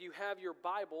you have your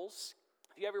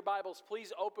Bibles,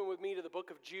 please open with me to the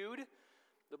book of Jude.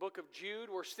 The book of Jude.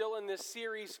 We're still in this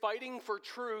series, Fighting for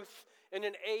Truth in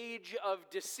an Age of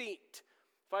Deceit.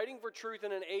 Fighting for Truth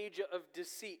in an Age of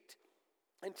Deceit.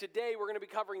 And today we're going to be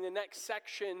covering the next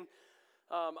section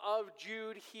of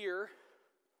Jude here.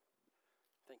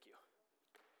 Thank you.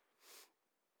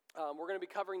 We're going to be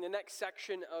covering the next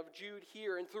section of Jude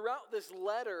here. And throughout this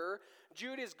letter,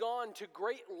 Jude has gone to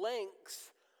great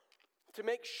lengths to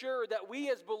make sure that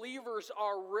we as believers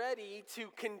are ready to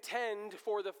contend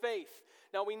for the faith.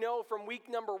 Now we know from week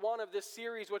number 1 of this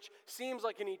series, which seems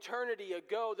like an eternity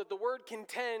ago, that the word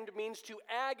contend means to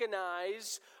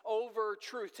agonize over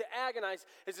truth. To agonize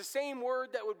is the same word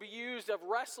that would be used of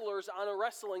wrestlers on a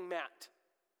wrestling mat.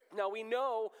 Now we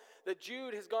know that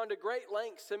Jude has gone to great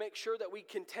lengths to make sure that we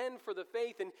contend for the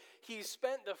faith, and he's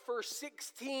spent the first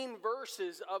 16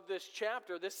 verses of this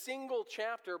chapter, this single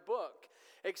chapter book,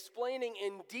 explaining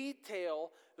in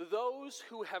detail those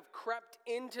who have crept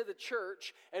into the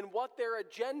church and what their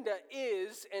agenda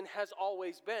is and has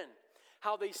always been.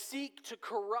 How they seek to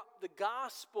corrupt the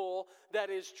gospel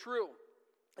that is true.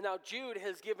 Now Jude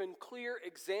has given clear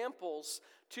examples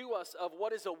to us of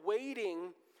what is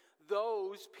awaiting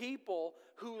those people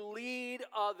who lead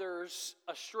others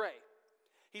astray.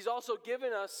 He's also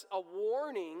given us a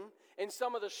warning in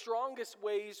some of the strongest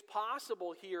ways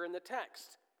possible here in the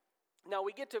text. Now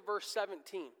we get to verse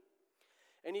 17,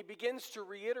 and he begins to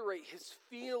reiterate his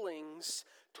feelings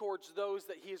towards those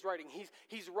that he is writing.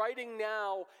 He's writing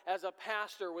now as a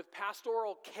pastor with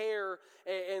pastoral care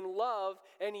and love,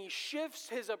 and he shifts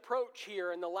his approach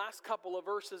here in the last couple of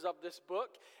verses of this book,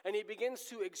 and he begins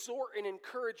to exhort and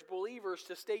encourage believers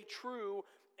to stay true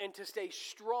and to stay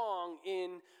strong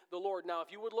in the Lord. Now,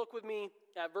 if you would look with me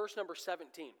at verse number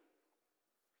 17.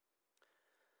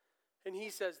 And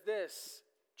he says this,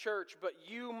 church, but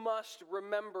you must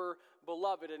remember,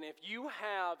 beloved, and if you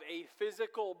have a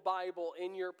physical Bible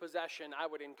in your possession, I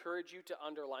would encourage you to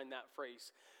underline that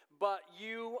phrase. But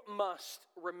you must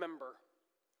remember.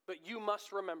 But you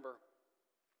must remember.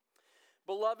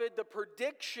 Beloved, the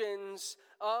predictions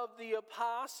of the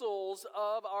apostles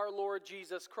of our Lord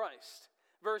Jesus Christ.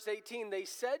 Verse 18, they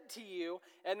said to you,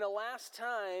 and the last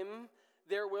time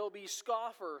there will be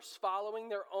scoffers following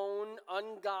their own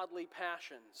ungodly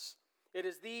passions. It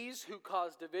is these who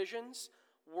cause divisions,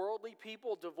 worldly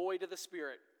people devoid of the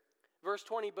Spirit. Verse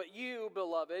 20, but you,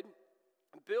 beloved,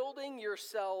 building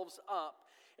yourselves up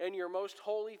in your most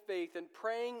holy faith and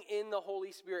praying in the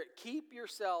Holy Spirit, keep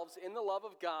yourselves in the love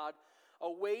of God,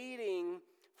 awaiting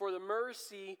for the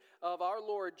mercy of our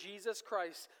Lord Jesus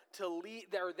Christ to lead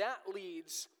there. That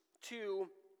leads to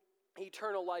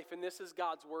eternal life. And this is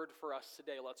God's word for us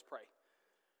today. Let's pray.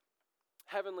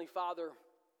 Heavenly Father,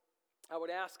 I would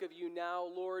ask of you now,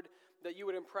 Lord, that you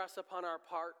would impress upon our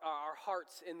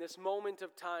hearts in this moment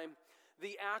of time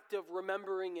the act of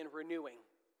remembering and renewing.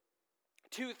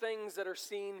 Two things that are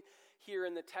seen here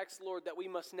in the text, Lord, that we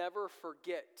must never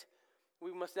forget.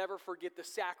 We must never forget the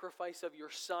sacrifice of your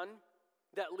Son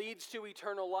that leads to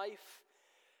eternal life,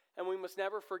 and we must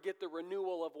never forget the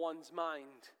renewal of one's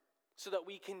mind so that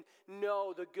we can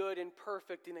know the good and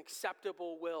perfect and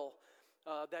acceptable will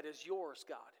that is yours,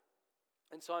 God.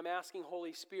 And so I'm asking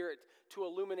Holy Spirit to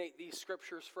illuminate these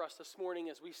scriptures for us this morning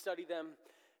as we study them.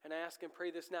 And I ask and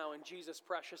pray this now in Jesus'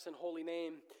 precious and holy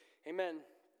name. Amen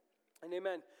and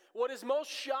amen. What is most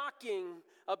shocking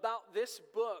about this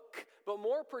book, but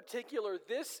more particular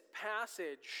this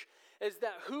passage, is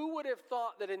that who would have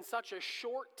thought that in such a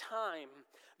short time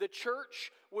the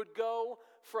church would go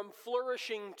from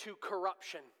flourishing to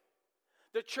corruption?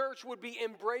 The church would be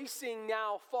embracing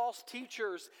now false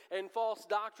teachers and false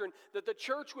doctrine. That the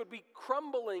church would be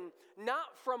crumbling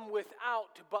not from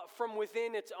without, but from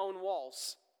within its own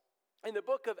walls. In the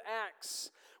book of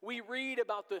Acts, we read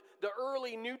about the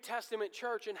early New Testament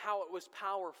church and how it was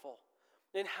powerful,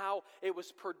 and how it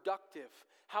was productive,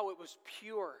 how it was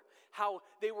pure, how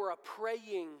they were a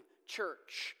praying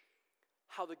church,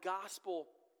 how the gospel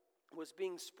was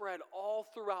being spread all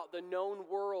throughout the known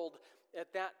world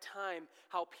at that time,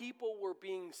 how people were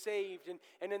being saved.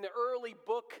 And in the early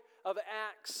book of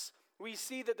Acts, we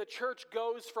see that the church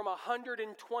goes from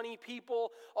 120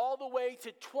 people all the way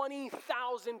to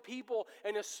 20,000 people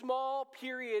in a small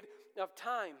period of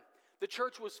time. The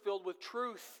church was filled with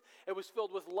truth. It was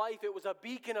filled with life. It was a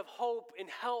beacon of hope and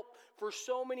help for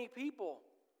so many people.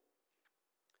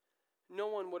 No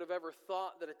one would have ever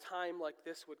thought that a time like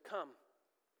this would come,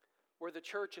 where the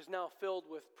church is now filled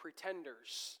with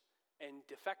pretenders and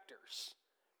defectors.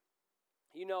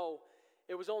 You know,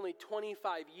 it was only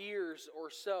 25 years or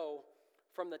so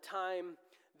from the time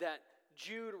that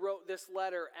Jude wrote this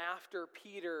letter after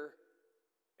Peter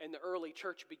and the early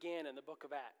church began in the book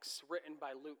of Acts, written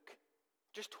by Luke.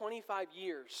 Just 25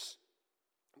 years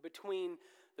between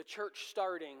the church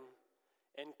starting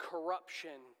and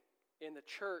corruption in the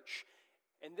church.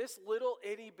 And this little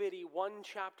itty-bitty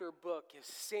one-chapter book is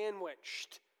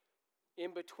sandwiched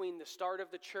in between the start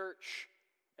of the church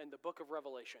and the book of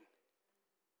Revelation.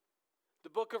 The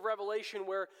book of Revelation,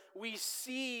 where we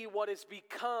see what has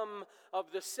become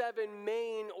of the 7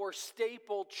 main or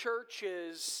staple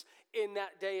churches in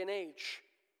that day and age.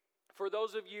 For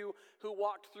those of you who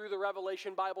walked through the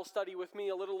Revelation Bible study with me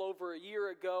a little over a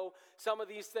year ago, some of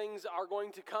these things are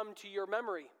going to come to your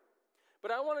memory.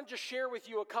 But I want to just share with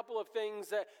you a couple of things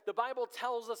that the Bible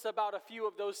tells us about a few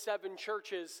of those 7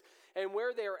 churches and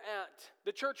where they're at.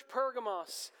 The church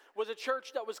Pergamos was a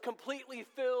church that was completely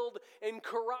filled in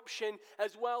corruption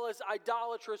as well as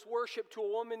idolatrous worship to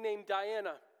a woman named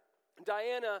Diana.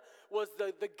 Diana was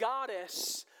the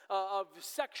goddess of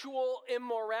sexual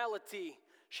immorality.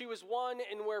 She was one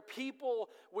in where people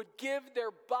would give their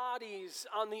bodies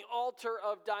on the altar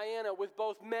of Diana with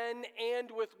both men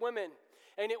and with women.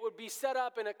 And it would be set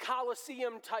up in a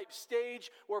Colosseum type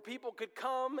stage where people could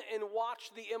come and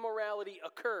watch the immorality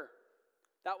occur.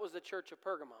 That was the church of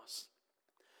Pergamos.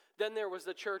 Then there was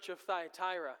the church of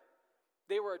Thyatira.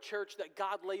 They were a church that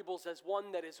God labels as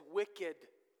one that is wicked.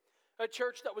 A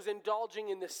church that was indulging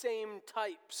in the same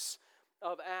types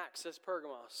of acts as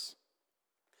Pergamos.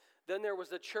 Then there was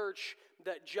the church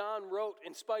that John wrote,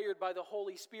 inspired by the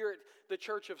Holy Spirit, the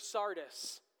church of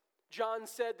Sardis. John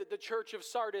said that the church of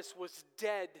Sardis was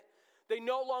dead. They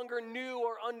no longer knew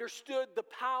or understood the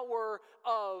power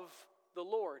of the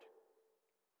Lord.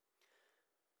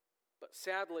 But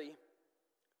sadly,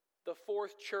 the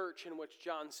 4th church in which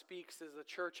John speaks is the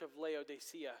church of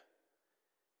Laodicea.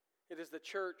 It is the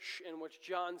church in which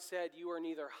John said, "You are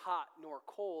neither hot nor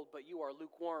cold, but you are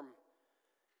lukewarm."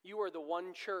 You are the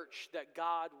one church that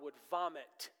God would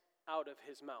vomit out of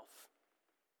his mouth.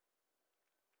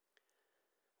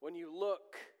 When you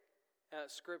look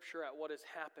at Scripture, at what has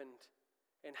happened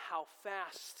and how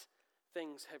fast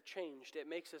things have changed, it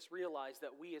makes us realize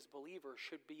that we as believers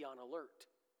should be on alert.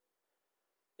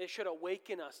 It should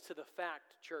awaken us to the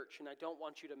fact, church, and I don't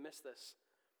want you to miss this.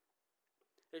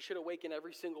 It should awaken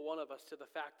every single one of us to the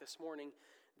fact this morning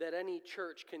that any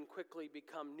church can quickly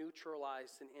become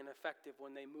neutralized and ineffective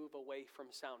when they move away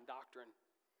from sound doctrine.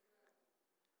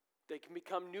 They can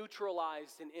become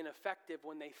neutralized and ineffective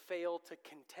when they fail to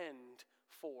contend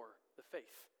for the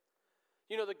faith.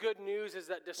 You know, the good news is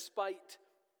that despite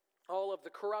all of the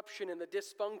corruption and the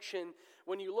dysfunction,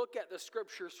 when you look at the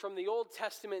Scriptures from the Old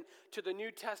Testament to the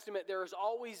New Testament, there has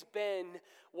always been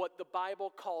what the Bible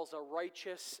calls a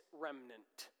righteous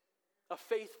remnant, a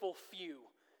faithful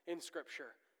few in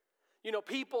Scripture. You know,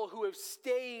 people who have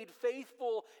stayed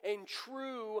faithful and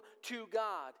true to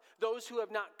God, those who have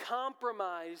not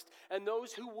compromised, and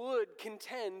those who would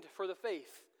contend for the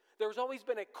faith. There's always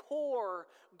been a core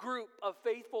group of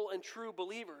faithful and true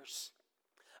believers.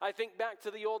 I think back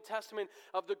to the Old Testament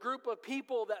of the group of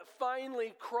people that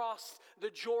finally crossed the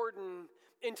Jordan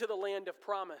into the land of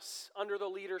promise under the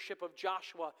leadership of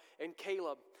Joshua and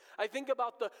Caleb. I think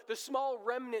about the small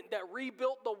remnant that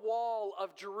rebuilt the wall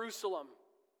of Jerusalem.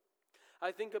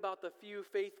 I think about the few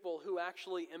faithful who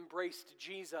actually embraced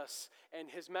Jesus and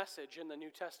his message in the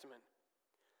New Testament.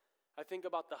 I think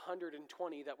about the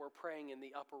 120 that were praying in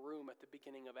the upper room at the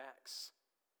beginning of Acts.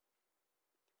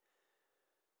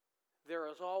 There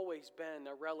has always been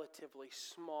a relatively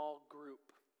small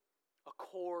group, a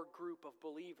core group of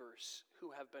believers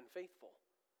who have been faithful.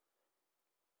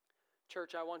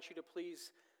 Church, I want you to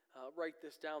please write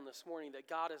this down this morning, that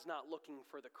God is not looking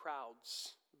for the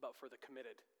crowds, but for the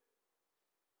committed.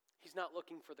 He's not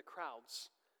looking for the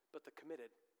crowds, but the committed.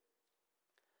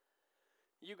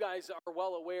 You guys are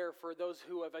well aware, for those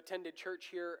who have attended church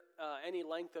here any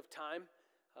length of time,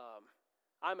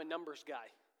 I'm a numbers guy.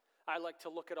 I like to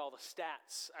look at all the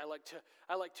stats. I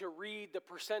like to read the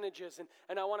percentages,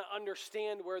 and I want to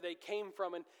understand where they came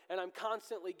from. And I'm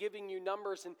constantly giving you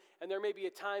numbers, and there may be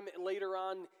a time later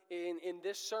on in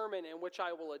this sermon in which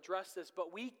I will address this.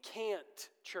 But we can't,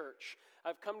 church.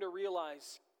 I've come to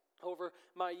realize over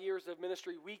my years of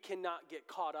ministry, we cannot get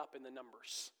caught up in the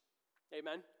numbers.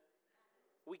 Amen?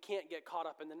 We can't get caught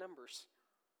up in the numbers.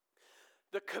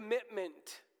 The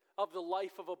commitment of the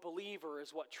life of a believer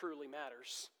is what truly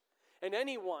matters. And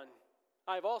anyone,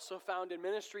 I've also found in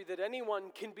ministry that anyone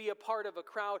can be a part of a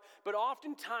crowd, but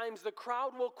oftentimes the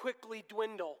crowd will quickly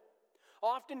dwindle.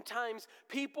 Oftentimes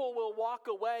people will walk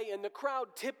away, and the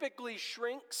crowd typically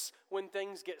shrinks when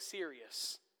things get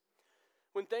serious.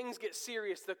 When things get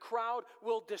serious, the crowd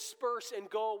will disperse and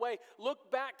go away.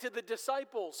 Look back to the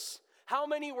disciples. How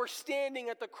many were standing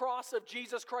at the cross of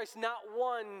Jesus Christ? Not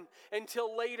one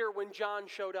until later when John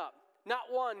showed up.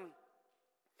 Not one.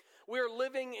 We're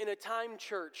living in a time,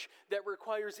 church, that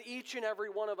requires each and every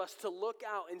one of us to look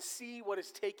out and see what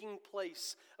is taking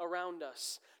place around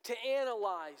us, to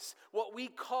analyze what we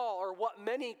call, or what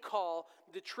many call,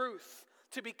 the truth,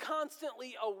 to be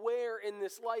constantly aware in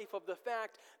this life of the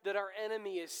fact that our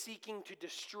enemy is seeking to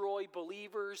destroy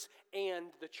believers and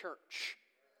the church.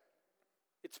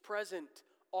 It's present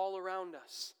all around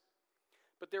us.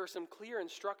 But there are some clear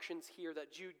instructions here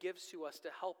that Jude gives to us to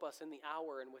help us in the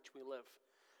hour in which we live.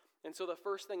 And so the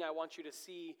first thing I want you to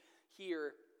see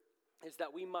here is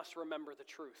that we must remember the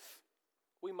truth.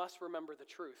 We must remember the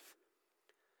truth.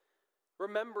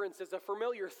 Remembrance is a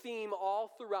familiar theme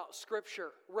all throughout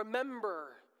Scripture. Remember,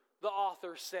 the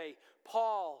authors say.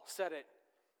 Paul said it.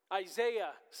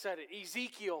 Isaiah said it.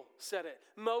 Ezekiel said it.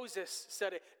 Moses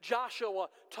said it. Joshua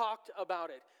talked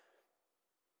about it.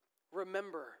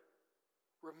 Remember.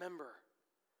 Remember.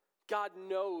 God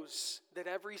knows that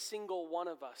every single one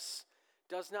of us,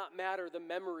 does not matter the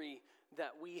memory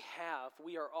that we have,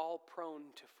 we are all prone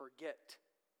to forget.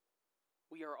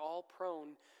 We are all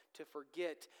prone to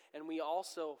forget, and we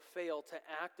also fail to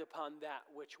act upon that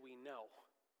which we know.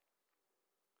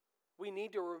 We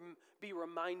need to be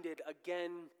reminded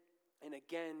again and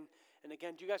again and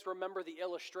again. Do you guys remember the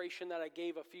illustration that I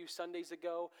gave a few Sundays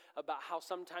ago about how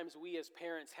sometimes we as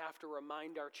parents have to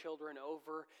remind our children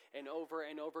over and over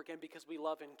and over again because we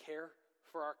love and care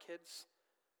for our kids?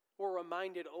 We're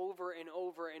reminded over and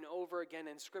over and over again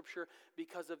in Scripture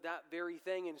because of that very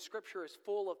thing. And Scripture is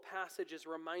full of passages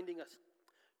reminding us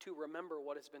to remember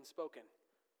what has been spoken.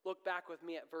 Look back with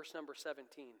me at verse number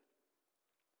 17.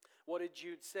 What did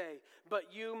Jude say? But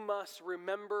you must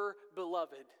remember,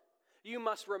 beloved. You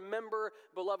must remember,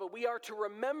 beloved. We are to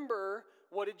remember,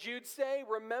 what did Jude say?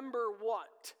 Remember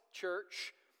what,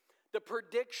 church? The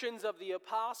predictions of the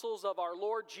apostles of our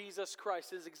Lord Jesus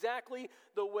Christ is exactly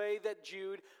the way that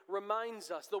Jude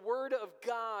reminds us. The Word of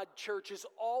God, church, is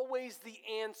always the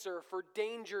answer for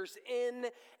dangers in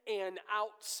and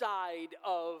outside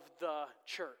of the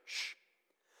church.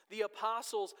 The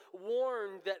apostles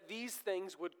warned that these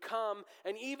things would come,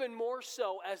 and even more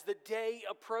so as the day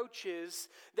approaches,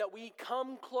 that we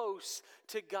come close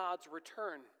to God's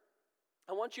return.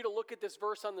 I want you to look at this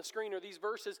verse on the screen, or these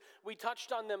verses. We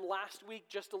touched on them last week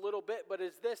just a little bit, but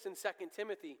it's this in 2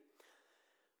 Timothy.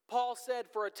 Paul said,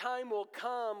 "For a time will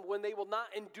come when they will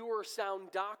not endure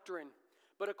sound doctrine,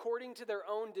 but according to their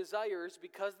own desires,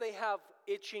 because they have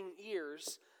itching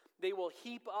ears, they will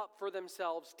heap up for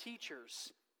themselves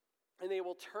teachers, and they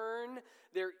will turn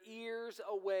their ears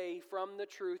away from the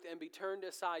truth and be turned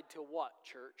aside to" what,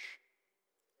 church?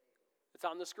 It's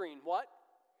on the screen. What?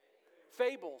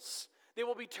 Fables. They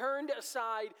will be turned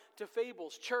aside to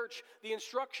fables. Church, the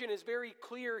instruction is very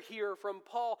clear here from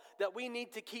Paul that we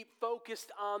need to keep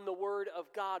focused on the Word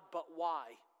of God. But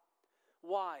why?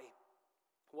 Why?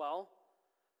 Well,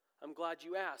 I'm glad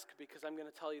you asked, because I'm going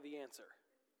to tell you the answer.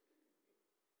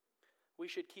 We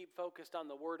should keep focused on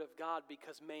the Word of God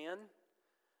because man,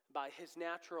 by his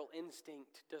natural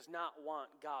instinct, does not want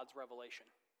God's revelation.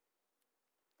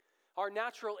 Our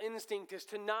natural instinct is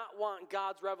to not want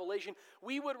God's revelation.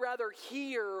 We would rather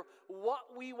hear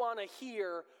what we want to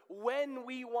hear when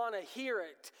we want to hear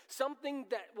it. Something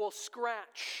that will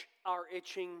scratch our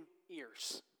itching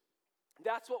ears.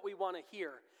 That's what we want to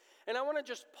hear. And I want to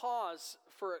just pause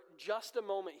for just a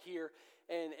moment here.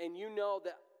 And you know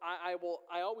that I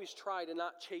always try to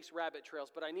not chase rabbit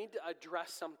trails, but I need to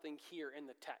address something here in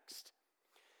the text.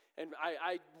 And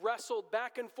I wrestled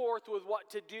back and forth with what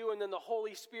to do, and then the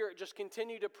Holy Spirit just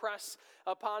continued to press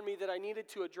upon me that I needed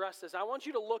to address this. I want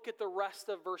you to look at the rest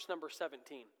of verse number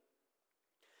 17.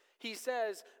 He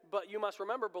says, "But you must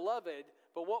remember, beloved,"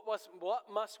 but what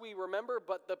must we remember?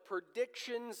 But the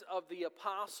predictions of the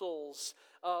apostles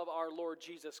of our Lord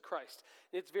Jesus Christ.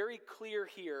 It's very clear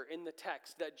here in the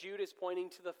text that Jude is pointing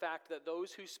to the fact that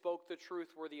those who spoke the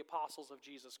truth were the apostles of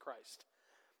Jesus Christ.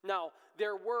 Now,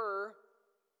 there were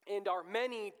and are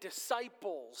many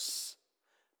disciples,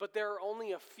 but there are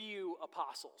only a few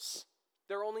apostles.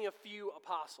 There are only a few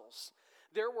apostles.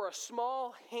 There were a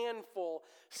small handful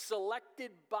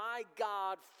selected by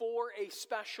God for a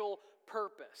special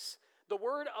purpose. The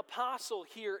word apostle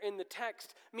here in the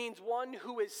text means one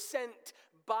who is sent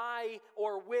by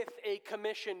or with a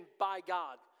commission by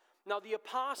God. Now, the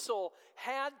apostle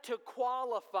had to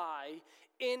qualify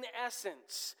in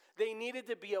essence. They needed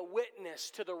to be a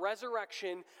witness to the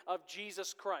resurrection of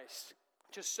Jesus Christ,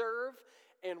 to serve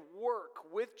and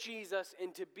work with Jesus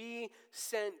and to be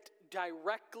sent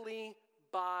directly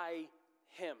by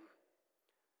him.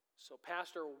 So,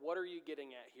 Pastor, what are you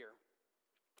getting at here?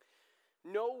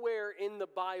 Nowhere in the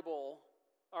Bible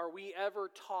are we ever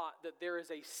taught that there is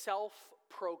a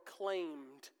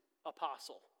self-proclaimed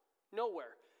apostle.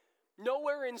 Nowhere.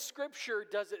 Nowhere in Scripture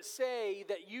does it say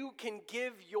that you can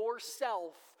give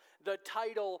yourself the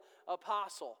title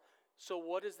apostle. So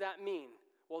what does that mean?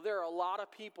 Well, there are a lot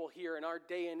of people here in our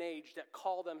day and age that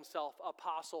call themselves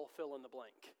apostle, fill in the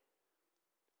blank.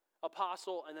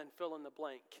 Apostle and then fill in the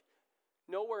blank.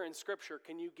 Nowhere in Scripture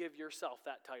can you give yourself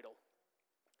that title.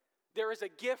 There is a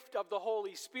gift of the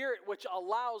Holy Spirit which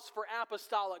allows for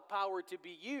apostolic power to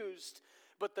be used,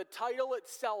 but the title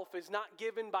itself is not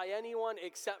given by anyone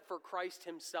except for Christ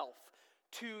himself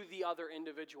to the other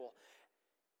individual.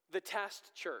 The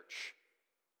test, church,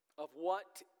 of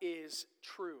what is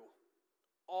true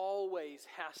always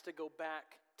has to go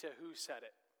back to who said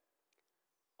it.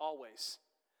 Always.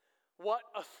 What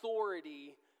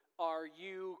authority are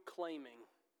you claiming?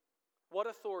 What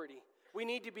authority? We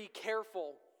need to be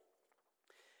careful.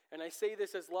 And I say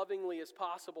this as lovingly as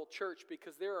possible, church,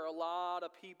 because there are a lot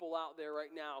of people out there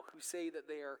right now who say that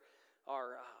they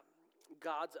are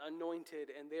God's anointed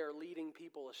and they are leading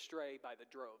people astray by the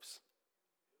droves.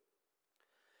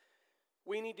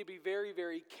 We need to be very,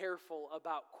 very careful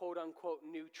about quote-unquote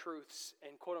new truths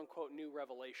and quote-unquote new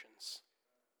revelations.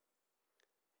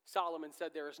 Solomon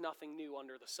said there is nothing new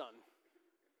under the sun.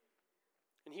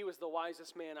 And he was the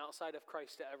wisest man outside of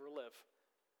Christ to ever live.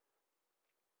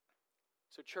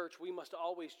 So church, we must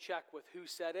always check with who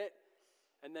said it,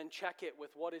 and then check it with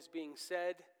what is being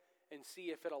said, and see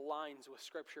if it aligns with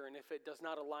Scripture. And if it does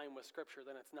not align with Scripture,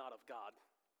 then it's not of God.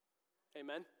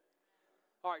 Amen?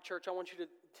 All right, church, I want you to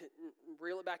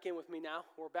reel it back in with me now.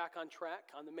 We're back on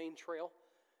track, on the main trail.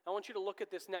 I want you to look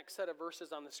at this next set of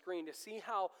verses on the screen to see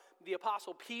how the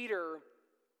Apostle Peter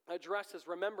addresses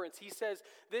remembrance. He says,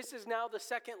 "This is now the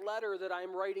second letter that I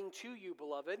am writing to you,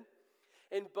 beloved.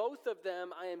 In both of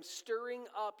them, I am stirring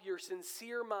up your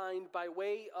sincere mind by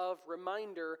way of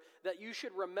reminder that you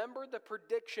should remember the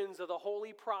predictions of the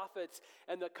holy prophets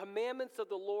and the commandments of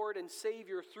the Lord and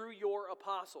Savior through your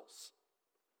apostles.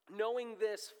 Knowing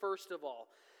this, first of all,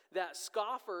 that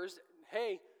scoffers,"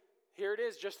 hey, here it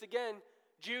is just again.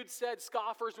 Jude said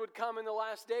scoffers would come in the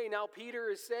last day. Now Peter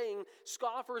is saying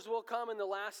scoffers will come in the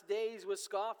last days with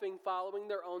scoffing, following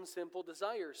their own simple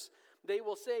desires. They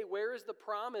will say, "Where is the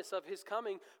promise of his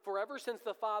coming? For ever since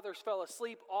the fathers fell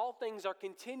asleep, all things are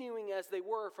continuing as they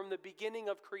were from the beginning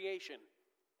of creation."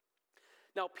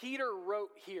 Now, Peter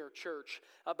wrote here, church,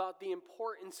 about the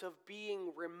importance of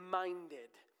being reminded.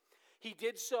 He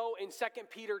did so in 2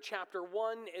 Peter chapter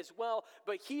 1 as well,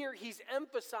 but here he's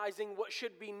emphasizing what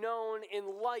should be known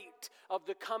in light of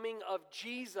the coming of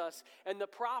Jesus and the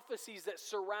prophecies that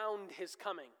surround his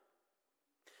coming.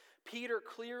 Peter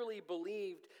clearly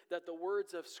believed that the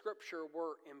words of Scripture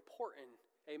were important.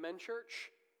 Amen,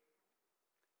 church?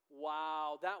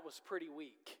 Wow, that was pretty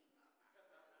weak.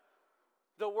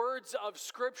 The words of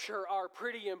Scripture are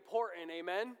pretty important.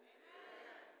 Amen?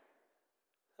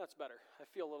 That's better. I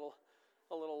feel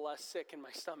a little less sick in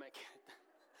my stomach.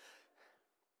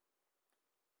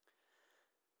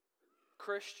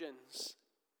 Christians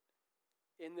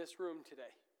in this room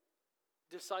today,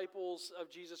 disciples of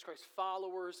Jesus Christ,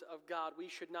 followers of God, we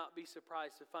should not be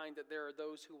surprised to find that there are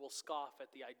those who will scoff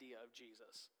at the idea of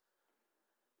Jesus.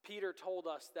 Peter told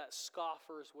us that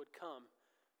scoffers would come.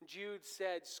 Jude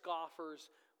said scoffers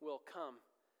will come.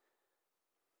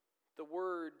 The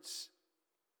words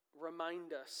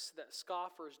remind us that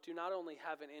scoffers do not only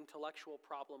have an intellectual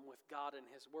problem with God and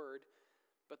His Word,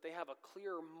 but they have a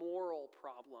clear moral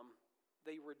problem.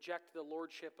 They reject the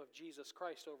lordship of Jesus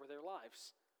Christ over their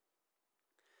lives.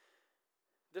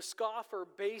 The scoffer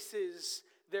bases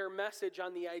their message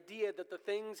on the idea that the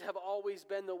things have always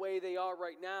been the way they are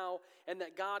right now, and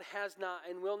that God has not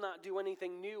and will not do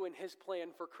anything new in His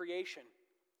plan for creation.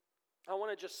 I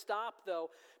want to just stop, though,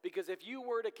 because if you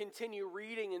were to continue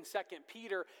reading in 2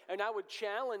 Peter, and I would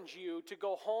challenge you to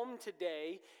go home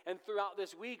today and throughout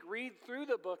this week, read through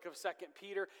the book of 2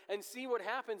 Peter and see what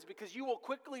happens, because you will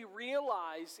quickly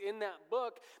realize in that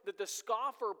book that the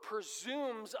scoffer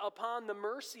presumes upon the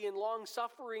mercy and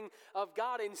long-suffering of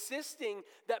God, insisting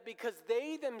that because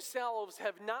they themselves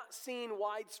have not seen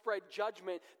widespread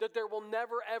judgment, that there will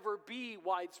never, ever be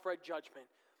widespread judgment.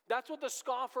 That's what the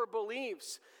scoffer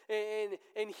believes. And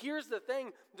here's the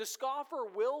thing. The scoffer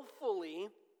willfully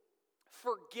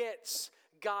forgets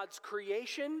God's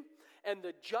creation and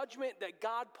the judgment that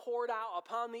God poured out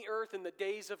upon the earth in the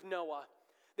days of Noah.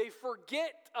 They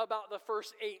forget about the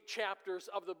first 8 chapters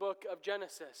of the book of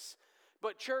Genesis.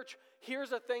 But church,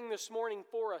 here's a thing this morning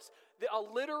for us. A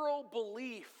literal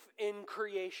belief in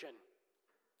creation.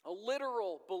 A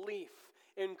literal belief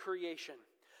in creation.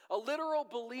 A literal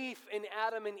belief in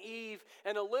Adam and Eve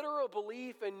and a literal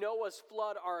belief in Noah's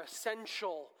flood are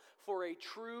essential for a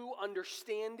true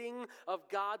understanding of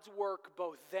God's work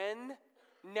both then,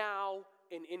 now,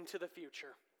 and into the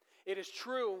future. It is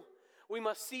true. We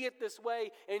must see it this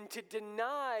way, and to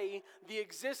deny the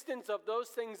existence of those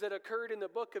things that occurred in the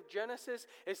book of Genesis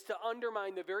is to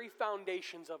undermine the very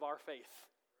foundations of our faith.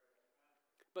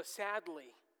 But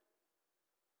sadly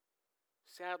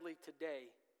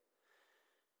today,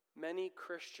 many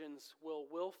Christians will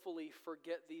willfully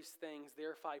forget these things,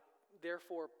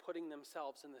 therefore putting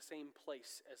themselves in the same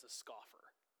place as a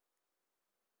scoffer.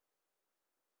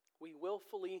 We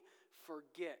willfully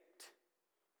forget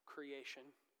creation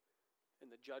and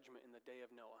the judgment in the day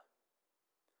of Noah.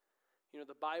 You know,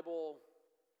 the Bible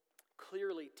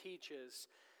clearly teaches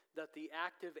that the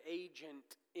active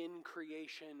agent in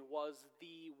creation was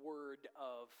the Word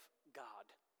of God.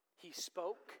 He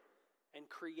spoke, and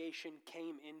creation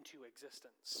came into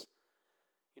existence.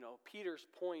 You know, Peter's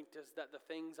point is that the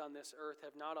things on this earth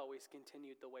have not always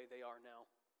continued the way they are now.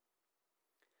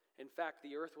 In fact,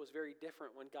 the earth was very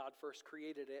different when God first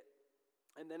created it,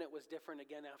 and then it was different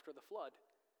again after the flood.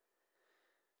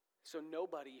 So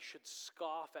nobody should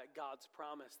scoff at God's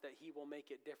promise that He will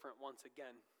make it different once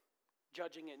again,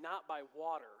 judging it not by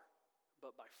water,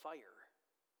 but by fire.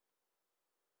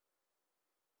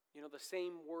 You know, the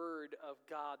same Word of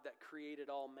God that created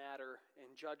all matter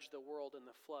and judged the world in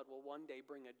the flood will one day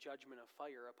bring a judgment of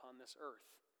fire upon this earth.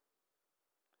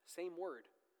 Same Word.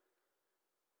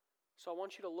 So I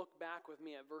want you to look back with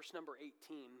me at verse number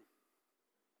 18.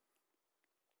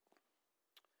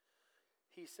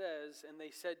 He says, "And they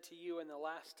said to you in the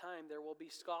last time, there will be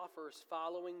scoffers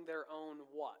following their own"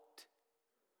 what?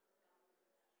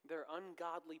 Their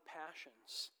ungodly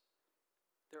passions.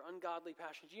 Their ungodly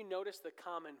passions. You notice the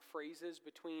common phrases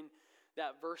between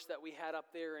that verse that we had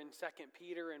up there in 2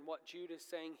 Peter and what Jude is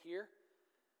saying here?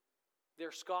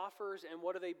 They're scoffers, and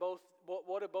what do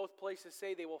both places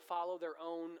say? They will follow their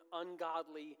own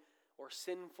ungodly or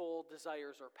sinful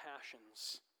desires or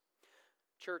passions.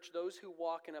 Church, those who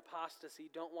walk in apostasy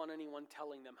don't want anyone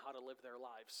telling them how to live their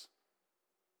lives.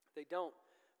 They don't.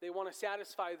 They want to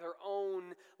satisfy their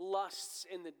own lusts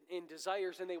and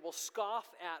desires, and they will scoff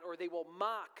at or they will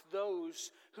mock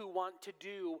those who want to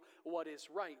do what is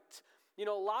right. You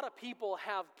know, a lot of people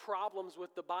have problems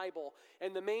with the Bible,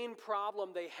 and the main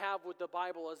problem they have with the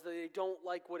Bible is that they don't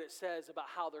like what it says about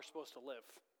how they're supposed to live.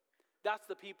 That's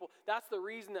the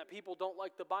reason that people don't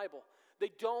like the Bible. They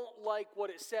don't like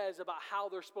what it says about how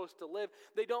they're supposed to live.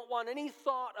 They don't want any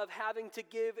thought of having to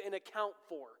give an account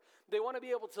for. They want to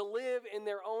be able to live in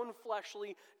their own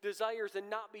fleshly desires and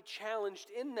not be challenged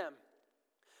in them.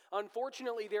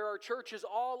 Unfortunately, there are churches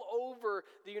all over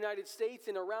the United States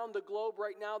and around the globe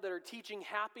right now that are teaching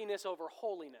happiness over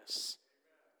holiness.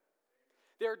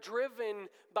 They're driven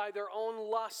by their own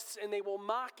lusts, and they will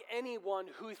mock anyone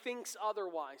who thinks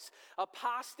otherwise.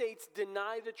 Apostates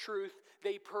deny the truth,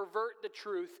 they pervert the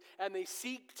truth, and they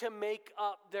seek to make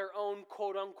up their own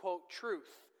quote-unquote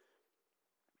truth.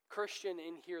 Christian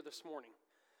in here this morning,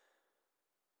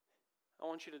 I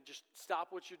want you to just stop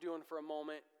what you're doing for a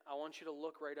moment. I want you to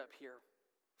look right up here.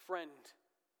 Friend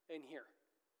in here.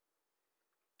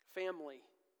 Family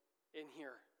in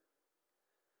here.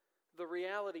 The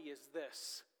reality is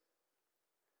this: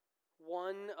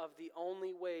 one of the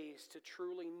only ways to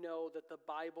truly know that the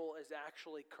Bible is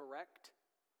actually correct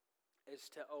is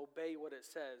to obey what it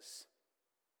says.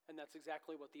 And that's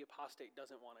exactly what the apostate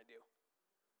doesn't want to do,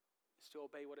 is to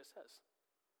obey what it says.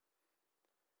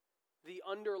 The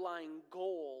underlying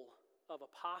goal of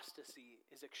apostasy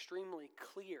is extremely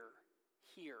clear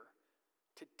here: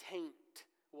 to taint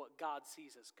what God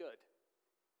sees as good.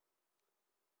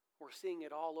 We're seeing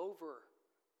it all over,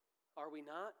 are we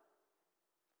not?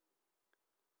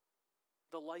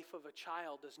 The life of a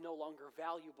child is no longer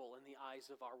valuable in the eyes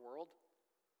of our world.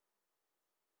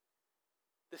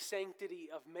 The sanctity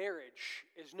of marriage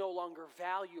is no longer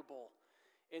valuable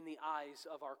in the eyes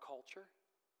of our culture.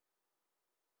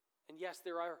 And yes,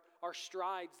 there are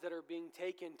strides that are being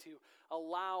taken to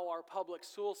allow our public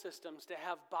school systems to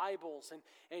have Bibles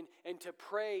and to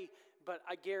pray, but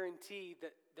I guarantee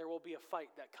that there will be a fight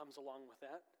that comes along with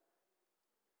that.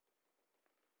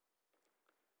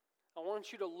 I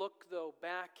want you to look, though,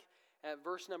 back at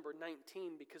verse number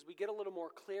 19, because we get a little more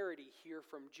clarity here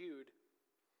from Jude.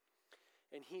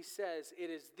 And he says, it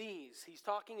is these. He's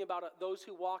talking about those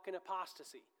who walk in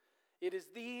apostasy. It is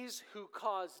these who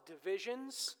cause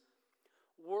divisions,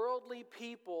 worldly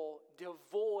people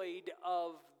devoid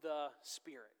of the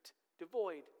Spirit.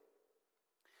 Devoid.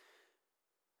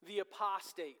 The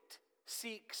apostate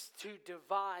seeks to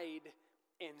divide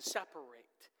and separate.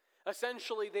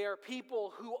 Essentially, they are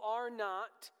people who are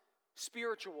not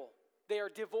spiritual. They are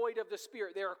devoid of the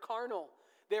Spirit. They are carnal.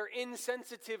 They're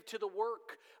insensitive to the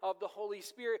work of the Holy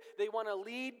Spirit. They want to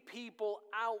lead people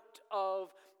out of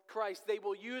Christ. They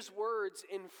will use words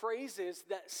and phrases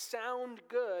that sound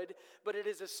good, but it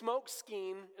is a smoke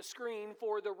screen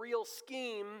for the real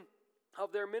scheme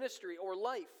of their ministry or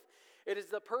life. It is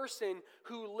the person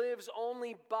who lives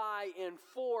only by and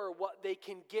for what they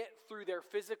can get through their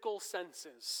physical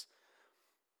senses.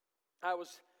 I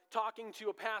was talking to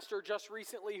a pastor just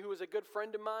recently who is a good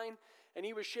friend of mine, and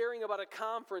he was sharing about a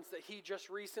conference that he just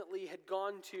recently had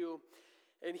gone to,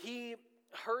 and he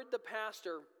heard the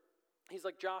pastor. He's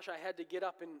like, Josh, I had to get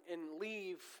up and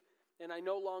leave, and I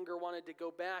no longer wanted to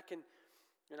go back.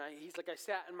 He's like, I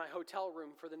sat in my hotel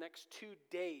room for the next 2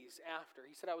 days after.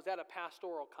 He said, I was at a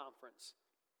pastoral conference.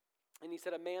 And he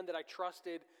said, a man that I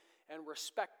trusted and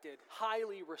respected,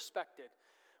 highly respected,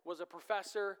 was a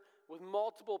professor with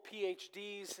multiple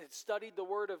PhDs, had studied the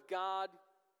Word of God.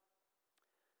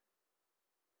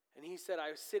 And he said,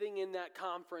 I was sitting in that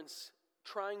conference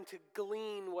trying to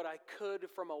glean what I could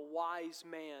from a wise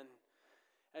man.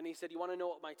 And he said, you want to know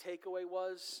what my takeaway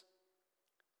was?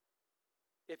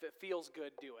 If it feels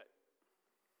good, do it.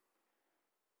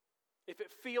 If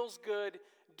it feels good,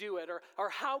 do it. Or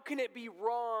how can it be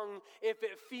wrong if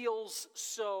it feels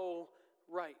so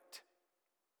right?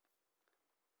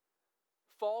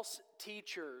 False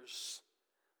teachers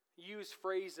use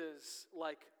phrases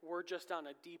like, we're just on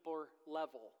a deeper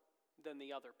level than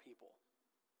the other people.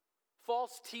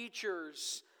 False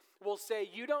teachers will say,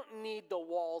 you don't need the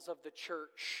walls of the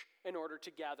church in order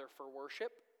to gather for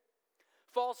worship.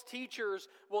 False teachers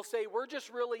will say, we're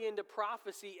just really into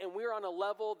prophecy and we're on a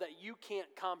level that you can't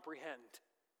comprehend.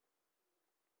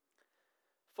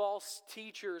 False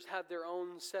teachers have their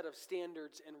own set of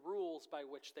standards and rules by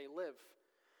which they live.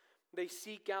 They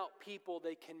seek out people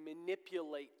they can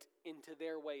manipulate into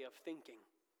their way of thinking.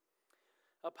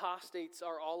 Apostates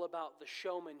are all about the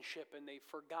showmanship and they've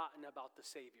forgotten about the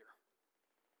Savior.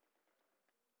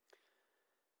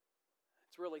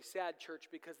 It's really sad, church,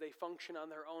 because they function on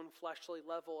their own fleshly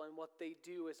level, and what they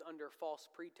do is under false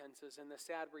pretenses, and the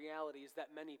sad reality is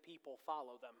that many people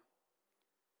follow them.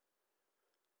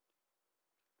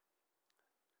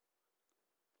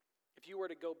 If you were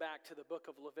to go back to the book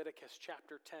of Leviticus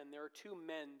chapter 10, there are 2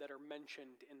 men that are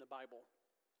mentioned in the Bible.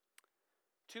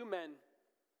 2 men.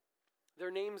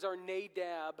 Their names are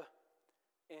Nadab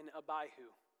and Abihu.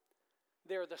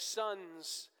 They're the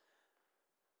sons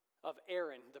of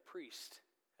Aaron, the priest,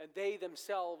 and they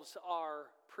themselves are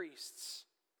priests.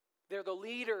 They're the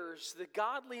leaders, the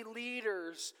godly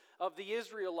leaders of the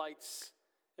Israelites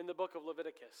in the book of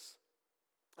Leviticus.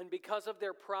 And because of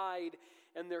their pride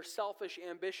and their selfish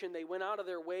ambition, they went out of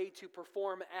their way to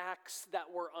perform acts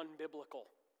that were unbiblical.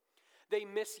 They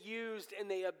misused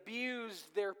and they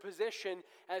abused their position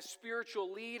as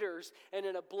spiritual leaders, and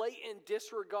in a blatant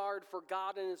disregard for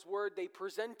God and His Word, they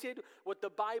presented what the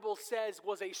Bible says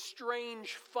was a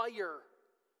strange fire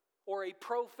or a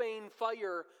profane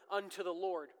fire unto the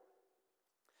Lord.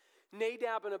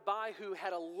 Nadab and Abihu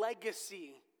had a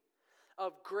legacy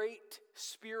of great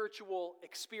spiritual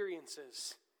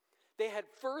experiences. They had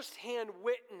firsthand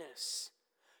witness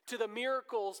to the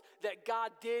miracles that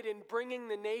God did in bringing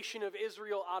the nation of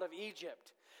Israel out of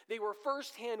Egypt. They were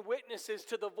firsthand witnesses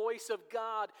to the voice of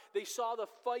God. They saw the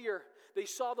fire, they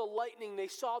saw the lightning, they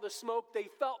saw the smoke, they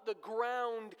felt the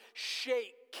ground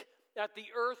shake at the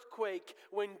earthquake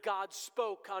when God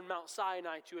spoke on Mount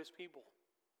Sinai to His people.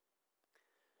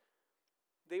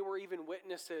 They were even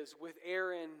witnesses with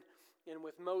Aaron and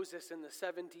with Moses and the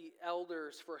 70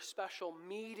 elders for a special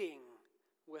meeting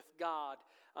with God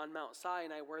on Mount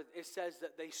Sinai, where it says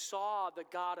that they saw the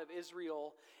God of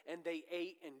Israel and they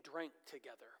ate and drank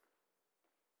together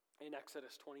in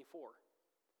Exodus 24.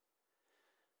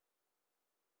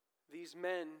 These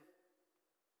men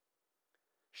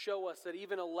show us that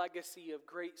even a legacy of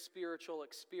great spiritual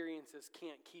experiences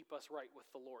can't keep us right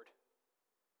with the Lord.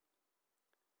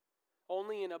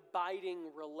 Only an abiding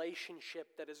relationship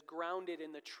that is grounded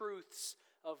in the truths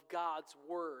of God's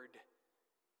Word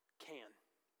can.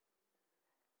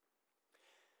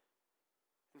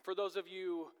 And for those of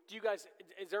you,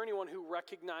 is there anyone who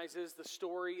recognizes the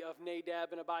story of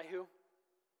Nadab and Abihu?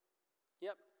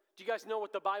 Yep. Do you guys know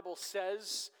what the Bible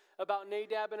says about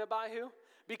Nadab and Abihu?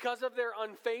 Because of their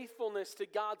unfaithfulness to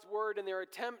God's word and their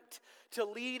attempt to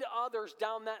lead others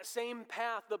down that same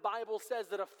path, the Bible says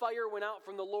that a fire went out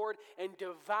from the Lord and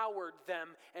devoured them,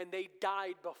 and they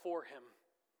died before him.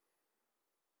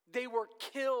 They were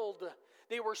killed.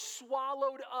 They were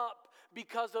swallowed up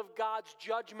because of God's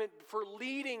judgment for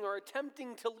leading or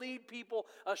attempting to lead people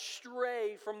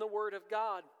astray from the word of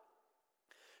God.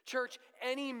 Church,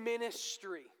 any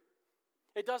ministry,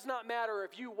 it does not matter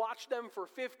if you watch them for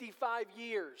 55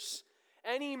 years,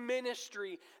 any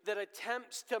ministry that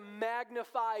attempts to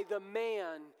magnify the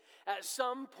man at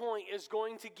some point is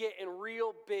going to get in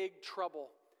real big trouble.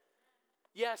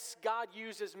 Yes, God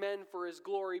uses men for his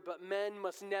glory, but men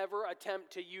must never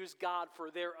attempt to use God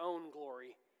for their own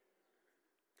glory.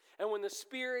 And when the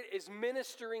Spirit is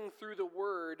ministering through the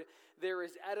word, there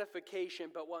is edification.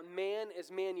 But when man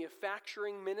is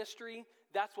manufacturing ministry,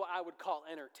 that's what I would call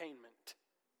entertainment.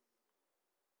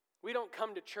 We don't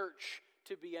come to church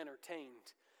to be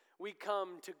entertained. We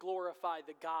come to glorify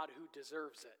the God who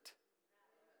deserves it.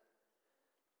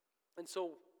 And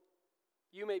so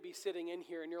you may be sitting in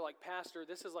here and you're like, Pastor,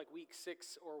 this is like week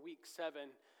 6 or week 7.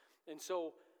 And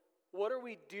so what are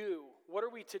we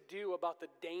to do about the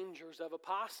dangers of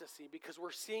apostasy? Because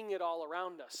we're seeing it all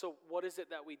around us. So what is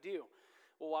it that we do?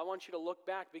 Well, I want you to look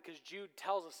back because Jude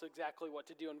tells us exactly what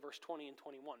to do in verse 20 and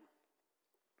 21.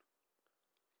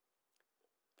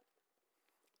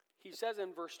 He says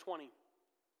in verse 20,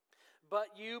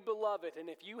 "But you, beloved," and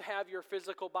if you have your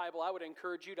physical Bible, I would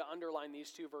encourage you to underline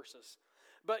these 2 verses.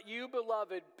 "But you,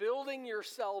 beloved, building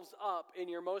yourselves up in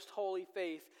your most holy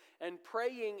faith and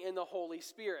praying in the Holy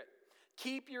Spirit,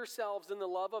 keep yourselves in the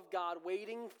love of God,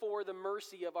 waiting for the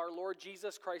mercy of our Lord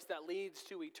Jesus Christ that leads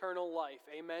to eternal life."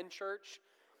 Amen, church?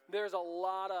 There's a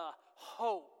lot of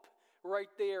hope right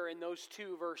there in those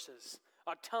 2 verses.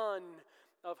 A ton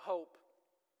of hope.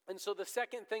 And so the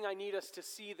second thing I need us to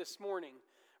see this morning,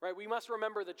 right? We must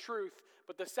remember the truth,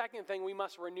 but the second thing, we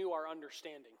must renew our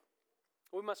understanding.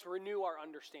 We must renew our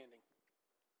understanding.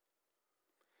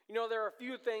 You know, there are a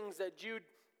few things that Jude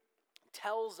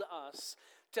tells us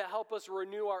to help us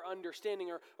renew our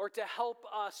understanding or to help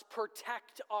us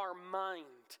protect our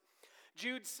mind.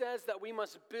 Jude says that we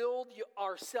must build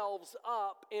ourselves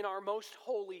up in our most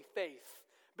holy faith.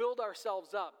 Build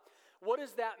ourselves up. What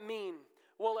does that mean?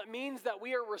 Well, it means that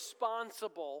we are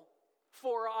responsible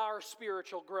for our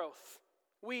spiritual growth.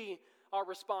 We are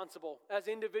responsible as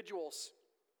individuals.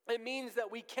 It means that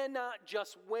we cannot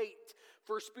just wait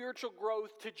for spiritual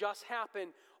growth to just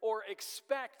happen or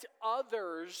expect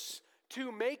others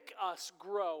to make us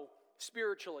grow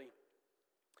spiritually.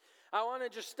 I want to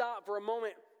just stop for a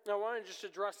moment. I want to just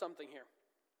address something here.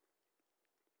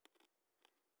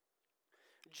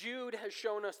 Jude has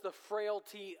shown us the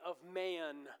frailty of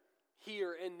man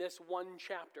here in this one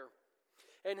chapter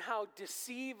and how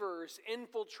deceivers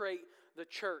infiltrate the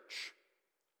church.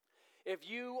 If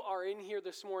you are in here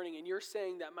this morning and you're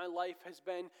saying that my life has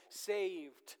been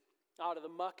saved out of the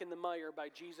muck and the mire by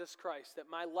Jesus Christ, that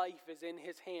my life is in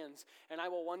his hands and I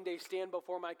will one day stand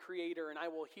before my Creator and I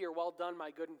will hear, "Well done, my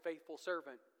good and faithful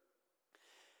servant."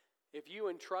 If you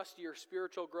entrust your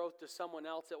spiritual growth to someone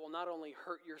else, it will not only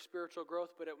hurt your spiritual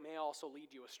growth, but it may also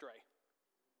lead you astray.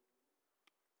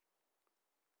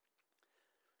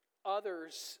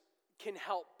 Others can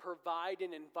help provide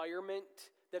an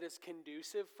environment that is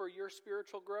conducive for your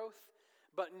spiritual growth,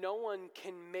 but no one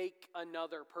can make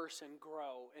another person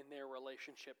grow in their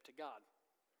relationship to God.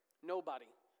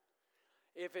 Nobody.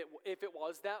 If it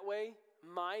was that way,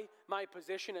 my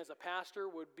position as a pastor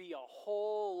would be a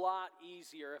whole lot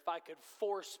easier if I could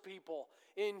force people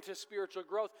into spiritual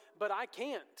growth, but I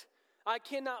can't. I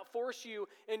cannot force you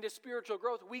into spiritual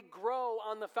growth. We grow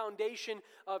on the foundation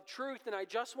of truth, and I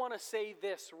just want to say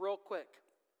this real quick.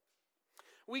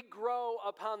 We grow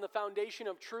upon the foundation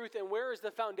of truth, and where is the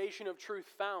foundation of truth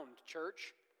found,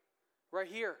 church? Right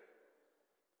here.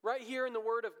 Right here in the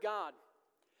Word of God.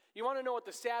 You want to know what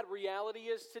the sad reality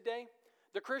is today?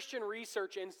 The Christian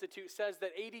Research Institute says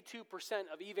that 82%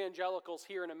 of evangelicals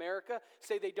here in America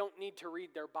say they don't need to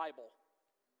read their Bible.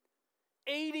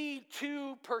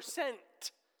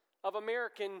 82% of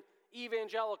American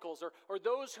evangelicals, or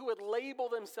those who would label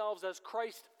themselves as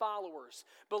Christ followers,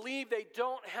 believe they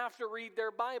don't have to read their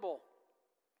Bible.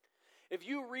 If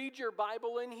you read your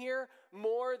Bible in here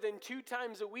more than 2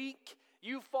 times a week,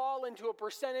 you fall into a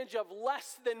percentage of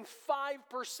less than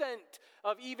 5%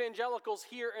 of evangelicals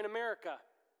here in America.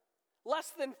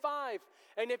 Less than 5.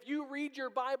 And if you read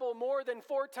your Bible more than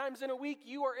 4 times in a week,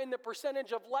 you are in the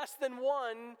percentage of less than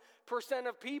 1%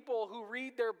 of people who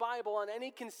read their Bible on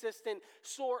any consistent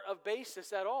sort of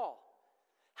basis at all.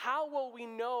 How will we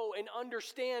know and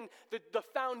understand the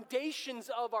foundations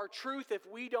of our truth if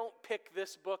we don't pick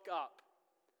this book up?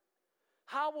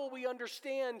 How will we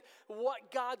understand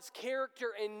what God's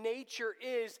character and nature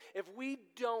is if we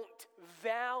don't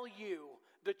value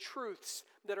the truths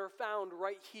that are found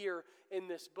right here in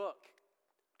this book?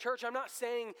 Church, I'm not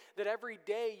saying that every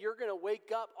day you're going to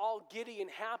wake up all giddy and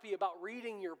happy about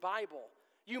reading your Bible.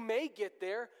 You may get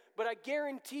there, but I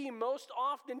guarantee most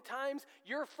oftentimes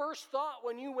your first thought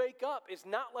when you wake up is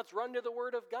not, let's run to the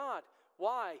Word of God.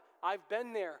 Why? I've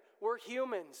been there. We're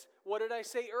humans. What did I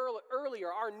say earlier?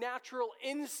 Our natural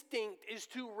instinct is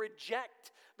to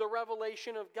reject the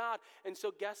revelation of God. And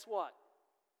so guess what?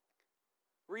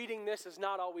 Reading this is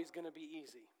not always going to be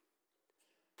easy.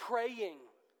 Praying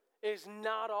is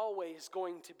not always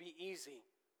going to be easy.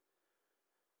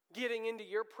 Getting into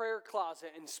your prayer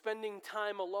closet and spending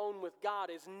time alone with God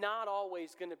is not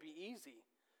always going to be easy.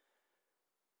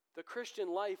 The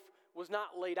Christian life was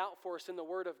not laid out for us in the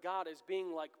Word of God as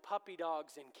being like puppy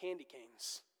dogs and candy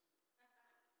canes.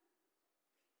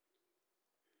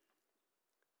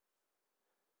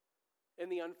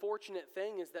 And the unfortunate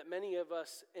thing is that many of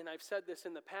us, and I've said this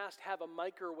in the past, have a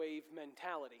microwave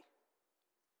mentality.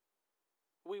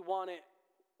 We want it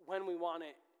when we want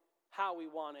it, how we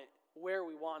want it, where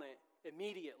we want it,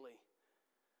 immediately.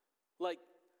 Like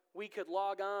we could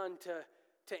log on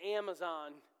to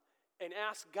Amazon and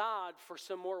ask God for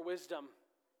some more wisdom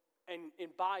and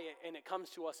buy it, and it comes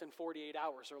to us in 48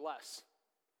 hours or less.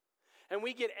 And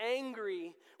we get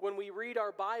angry when we read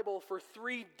our Bible for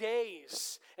 3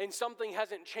 days and something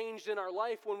hasn't changed in our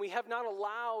life, when we have not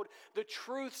allowed the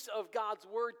truths of God's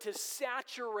Word to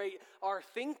saturate our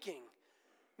thinking.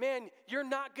 Man, you're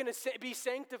not going to be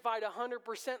sanctified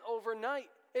 100% overnight.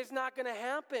 It's not going to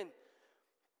happen.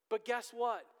 But guess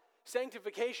what?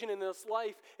 Sanctification in this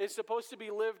life is supposed to be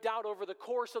lived out over the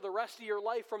course of the rest of your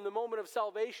life, from the moment of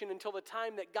salvation until the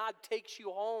time that God takes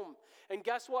you home. And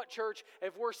guess what, church?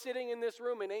 If we're sitting in this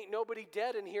room and ain't nobody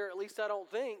dead in here, at least I don't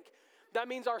think, that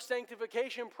means our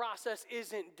sanctification process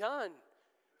isn't done.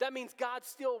 That means God's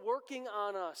still working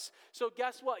on us. So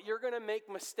guess what? You're going to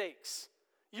make mistakes.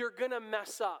 You're going to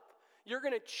mess up. You're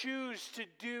going to choose to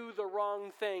do the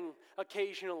wrong thing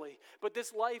occasionally. But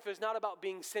this life is not about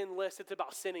being sinless. It's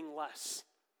about sinning less.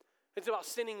 It's about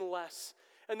sinning less.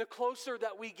 And the closer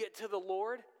that we get to the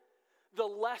Lord, the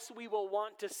less we will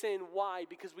want to sin. Why?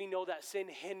 Because we know that sin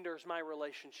hinders my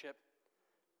relationship.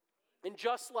 And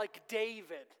just like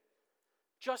David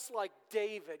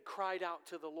cried out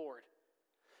to the Lord,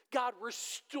 God,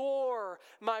 restore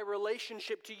my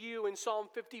relationship to you in Psalm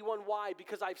 51. Why?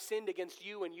 Because I've sinned against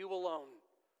you and you alone.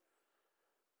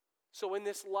 So in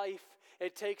this life,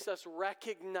 it takes us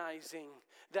recognizing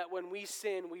that when we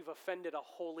sin, we've offended a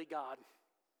holy God.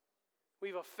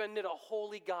 We've offended a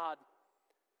holy God.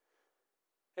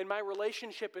 And my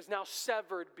relationship is now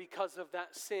severed because of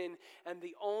that sin. And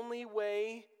the only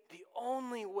way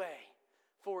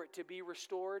for it to be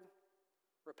restored,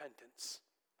 repentance.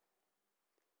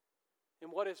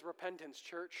 And what is repentance,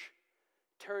 church?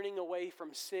 Turning away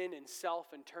from sin and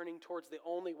self and turning towards the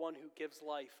only one who gives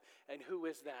life. And who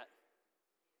is that?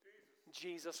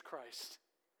 Jesus Christ.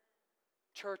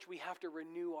 Church, we have to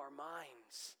renew our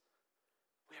minds.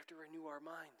 We have to renew our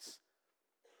minds.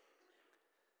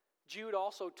 Jude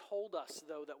also told us,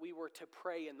 though, that we were to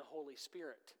pray in the Holy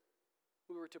Spirit.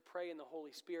 We were to pray in the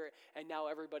Holy Spirit, and now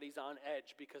everybody's on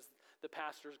edge because the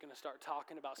pastor's going to start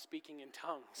talking about speaking in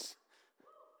tongues.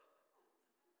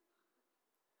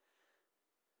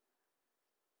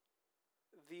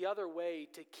 The other way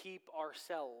to keep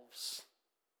ourselves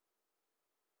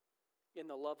in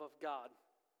the love of God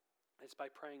is by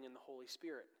praying in the Holy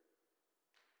Spirit.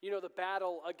 You know, the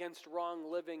battle against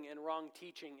wrong living and wrong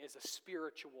teaching is a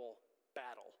spiritual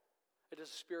battle. It is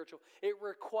spiritual. It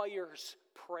requires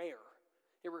prayer.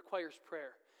 It requires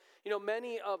prayer. You know,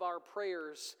 many of our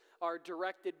prayers are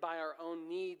directed by our own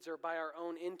needs or by our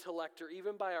own intellect or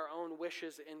even by our own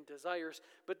wishes and desires,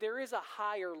 but there is a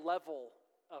higher level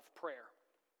of prayer.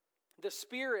 The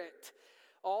Spirit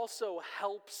also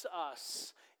helps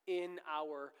us in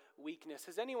our weakness.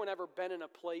 Has anyone ever been in a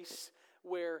place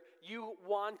where you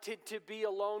wanted to be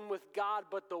alone with God,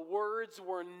 but the words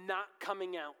were not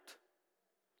coming out?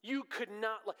 You could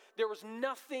not, there was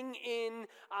nothing in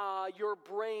your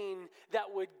brain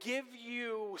that would give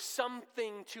you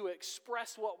something to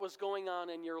express what was going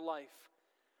on in your life.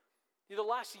 The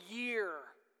last year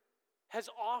has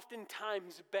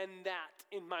oftentimes been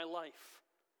that in my life.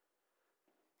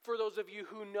 For those of you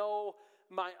who know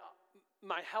my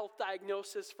health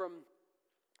diagnosis from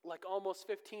like almost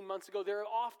 15 months ago, there have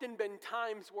often been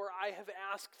times where I have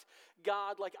asked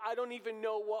God, like, I don't even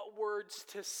know what words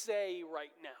to say right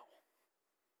now.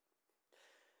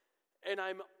 And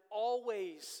I'm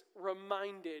always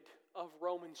reminded of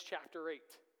Romans chapter 8.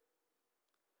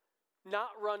 Not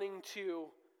running to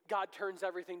God turns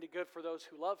everything to good for those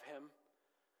who love him,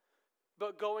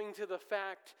 but going to the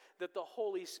fact that the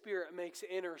Holy Spirit makes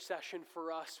intercession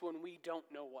for us when we don't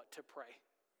know what to pray.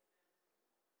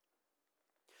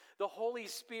 The Holy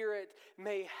Spirit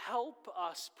may help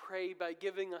us pray by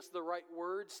giving us the right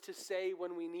words to say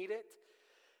when we need it,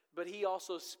 but he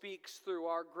also speaks through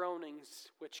our groanings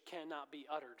which cannot be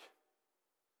uttered.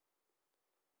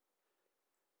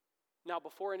 Now,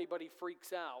 before anybody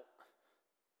freaks out,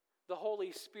 the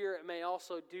Holy Spirit may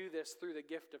also do this through the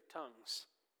gift of tongues.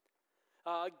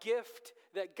 A gift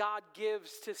that God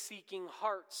gives to seeking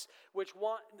hearts which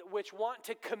want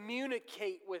to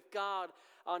communicate with God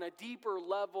on a deeper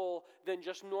level than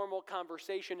just normal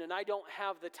conversation. And I don't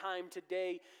have the time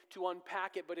today to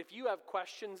unpack it, but if you have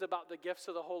questions about the gifts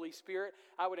of the Holy Spirit,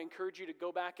 I would encourage you to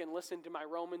go back and listen to my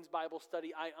Romans Bible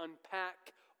study. I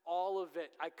unpack all of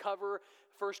it. I cover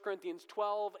 1 Corinthians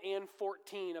 12 and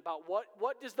 14 about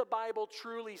what does the Bible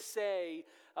truly say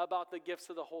about the gifts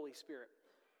of the Holy Spirit.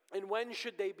 And when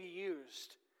should they be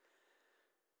used?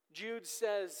 Jude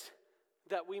says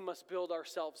that we must build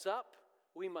ourselves up.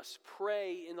 We must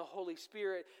pray in the Holy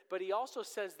Spirit. But he also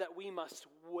says that we must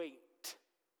wait.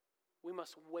 We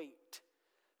must wait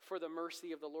for the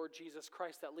mercy of the Lord Jesus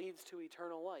Christ that leads to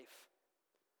eternal life.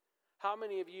 How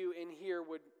many of you in here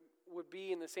would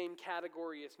be in the same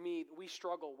category as me? We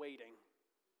struggle waiting.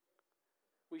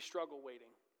 We struggle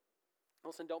waiting.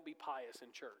 Listen, don't be pious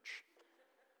in church.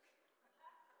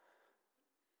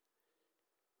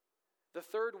 The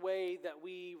third way that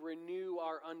we renew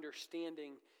our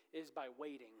understanding is by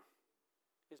waiting.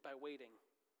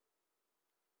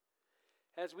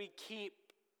 As we keep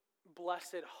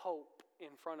blessed hope in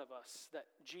front of us that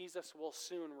Jesus will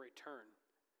soon return,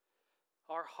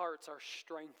 our hearts are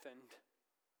strengthened.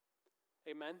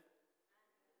 Amen?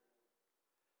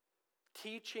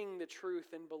 Teaching the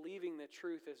truth and believing the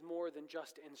truth is more than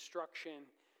just instruction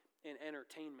and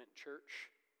entertainment,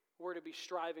 church. We're to be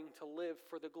striving to live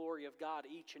for the glory of God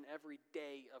each and every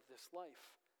day of this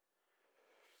life.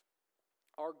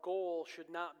 Our goal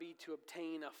should not be to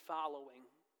obtain a following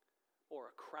or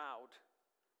a crowd,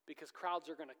 because crowds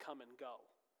are going to come and go.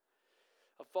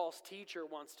 A false teacher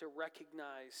wants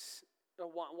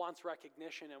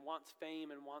recognition and wants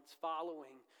fame and wants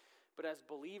following. But as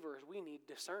believers, we need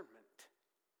discernment.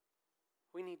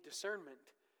 We need discernment.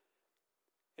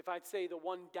 If I'd say the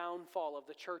one downfall of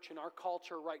the church in our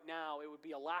culture right now, it would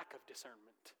be a lack of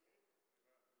discernment.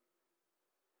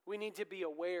 We need to be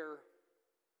aware.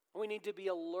 We need to be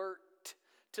alert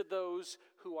to those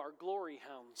who are glory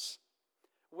hounds.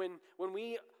 When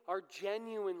we are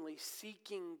genuinely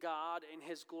seeking God and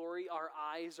his glory, our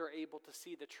eyes are able to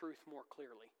see the truth more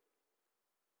clearly.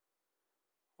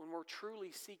 When we're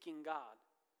truly seeking God.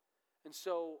 And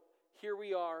so here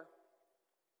we are,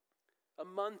 a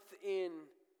month in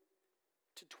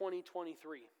to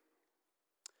 2023,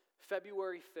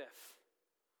 February 5th.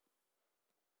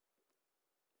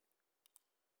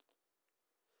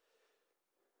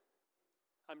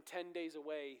 I'm 10 days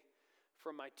away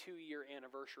from my 2-year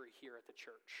anniversary here at the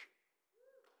church.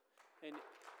 And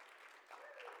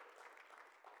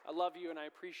I love you and I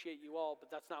appreciate you all, but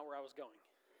that's not where I was going.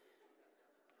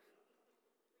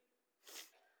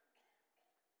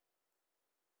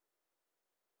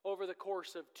 Over the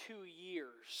course of 2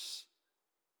 years,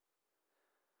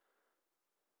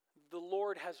 the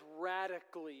Lord has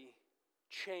radically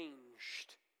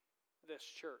changed this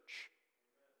church.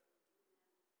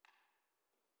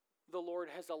 The Lord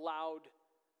has allowed,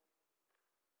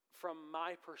 from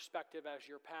my perspective as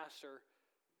your pastor,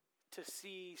 to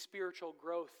see spiritual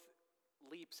growth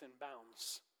leaps and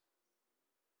bounds.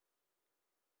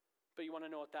 But you want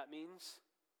to know what that means?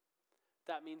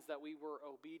 That means that we were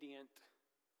obedient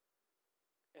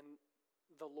and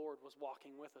the Lord was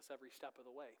walking with us every step of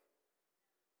the way.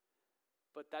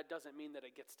 But that doesn't mean that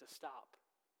it gets to stop.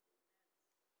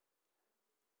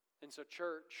 And so,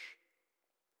 church,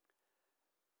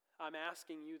 I'm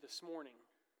asking you this morning,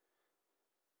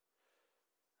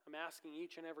 I'm asking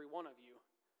each and every one of you,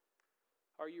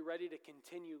 are you ready to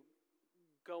continue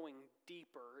going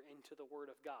deeper into the Word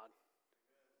of God?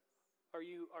 Are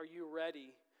you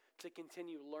ready to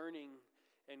continue learning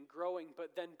and growing,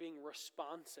 but then being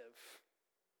responsive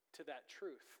to that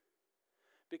truth?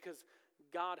 Because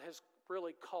God has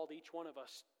really called each one of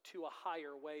us to a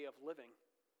higher way of living.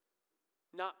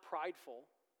 Not prideful,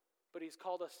 but he's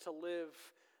called us to live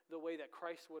the way that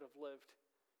Christ would have lived,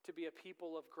 to be a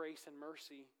people of grace and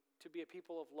mercy, to be a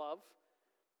people of love,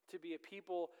 to be a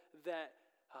people that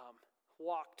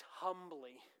walked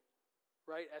humbly,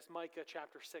 right? As Micah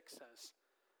chapter 6 says,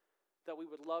 that we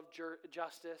would love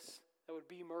justice, that would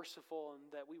be merciful, and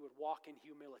that we would walk in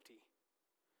humility.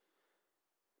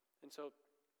 And so,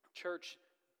 church,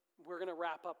 we're going to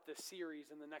wrap up this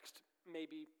series in the next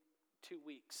maybe 2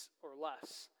 weeks or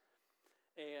less.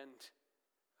 And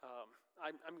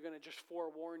I'm going to just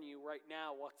forewarn you right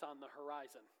now what's on the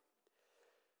horizon.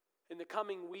 In the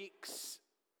coming weeks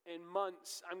and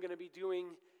months, I'm going to be doing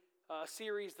a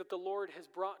series that the Lord has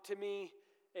brought to me,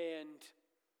 and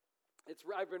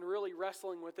I've been really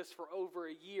wrestling with this for over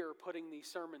a year, putting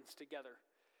these sermons together.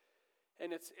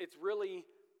 And it's really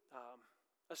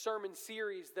a sermon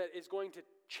series that is going to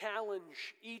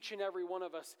challenge each and every one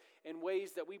of us in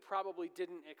ways that we probably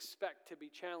didn't expect to be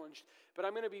challenged. But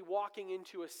I'm going to be walking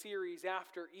into a series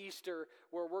after Easter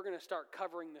where we're going to start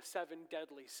covering the 7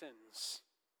 deadly sins.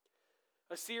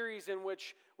 A series in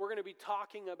which we're going to be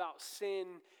talking about sin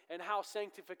and how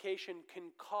sanctification can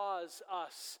cause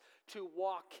us to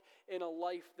walk in a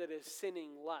life that is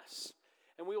sinning less.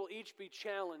 And we will each be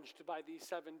challenged by these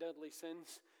 7 deadly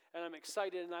sins. And I'm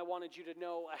excited, and I wanted you to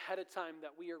know ahead of time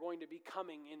that we are going to be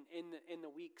coming in the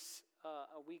weeks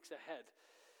ahead.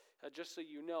 Just so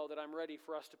you know that I'm ready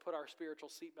for us to put our spiritual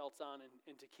seatbelts on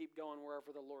and to keep going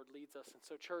wherever the Lord leads us. And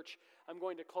so, church, I'm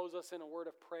going to close us in a word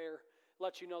of prayer,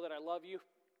 let you know that I love you.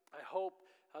 I hope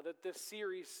that this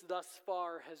series thus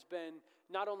far has been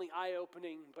not only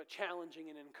eye-opening, but challenging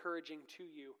and encouraging to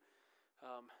you.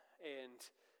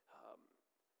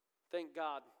 Thank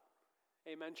God.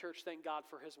 Amen, church. Thank God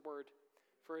for His word,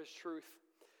 for His truth.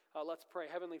 Let's pray.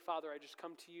 Heavenly Father, I just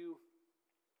come to you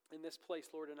in this place,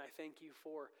 Lord, and I thank you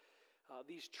for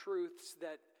these truths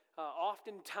that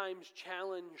oftentimes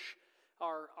challenge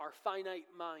our finite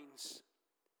minds.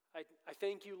 I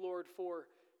thank you, Lord, for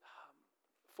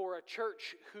a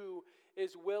church who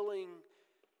is willing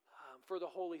for the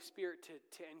Holy Spirit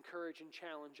to encourage and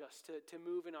challenge us, to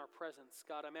move in our presence.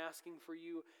 God, I'm asking for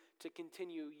you to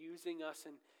continue using us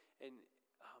and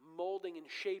molding and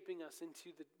shaping us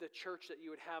into the church that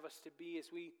you would have us to be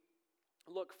as we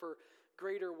look for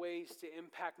greater ways to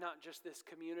impact not just this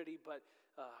community, but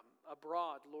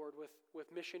abroad, Lord,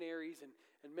 with missionaries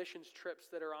and missions trips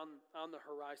that are on the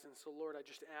horizon. So, Lord, I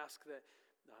just ask that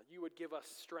you would give us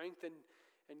strength and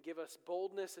give us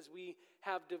boldness as we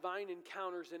have divine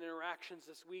encounters and interactions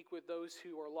this week with those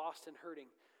who are lost and hurting.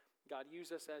 God,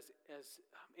 use us as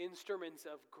instruments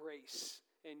of grace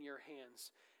in your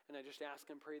hands. And I just ask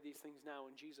and pray these things now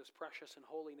in Jesus' precious and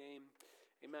holy name.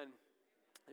 Amen.